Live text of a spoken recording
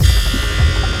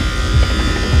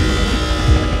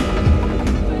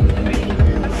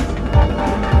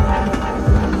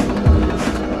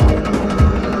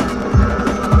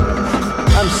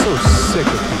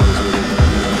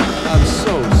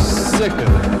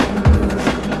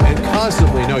And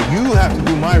constantly, no, you have to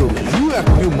do my religion. You have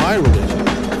to do my religion.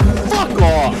 Fuck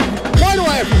off! Why do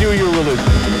I have to do your religion?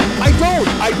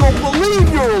 I don't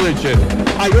believe your religion.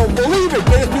 I don't believe it.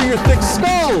 Get it through your thick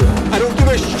skull. I don't give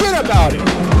a shit about it.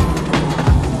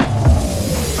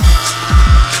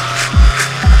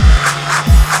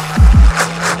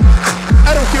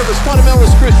 I don't care if it's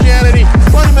fundamentalist Christianity,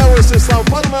 fundamentalist Islam,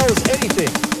 fundamentalist anything.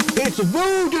 It's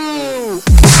voodoo!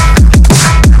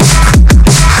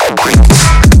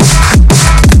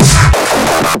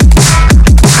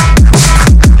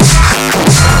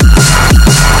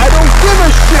 I don't give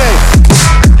a shit!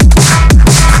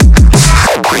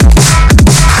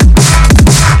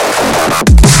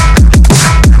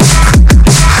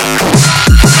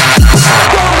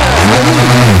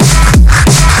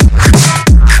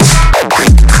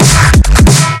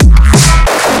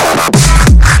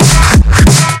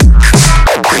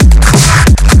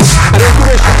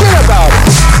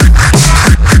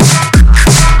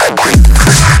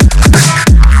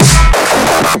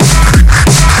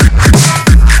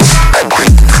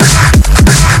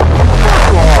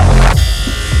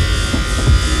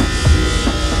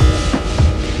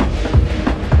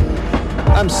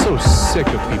 I'm so sick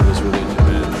of people's religion,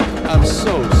 man. I'm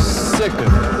so sick of it.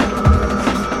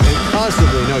 And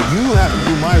constantly, no, you have to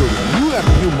do my religion. You have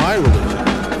to do my religion.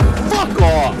 Fuck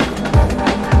off!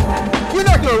 You're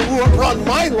not gonna run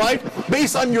my life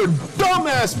based on your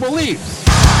dumbass beliefs.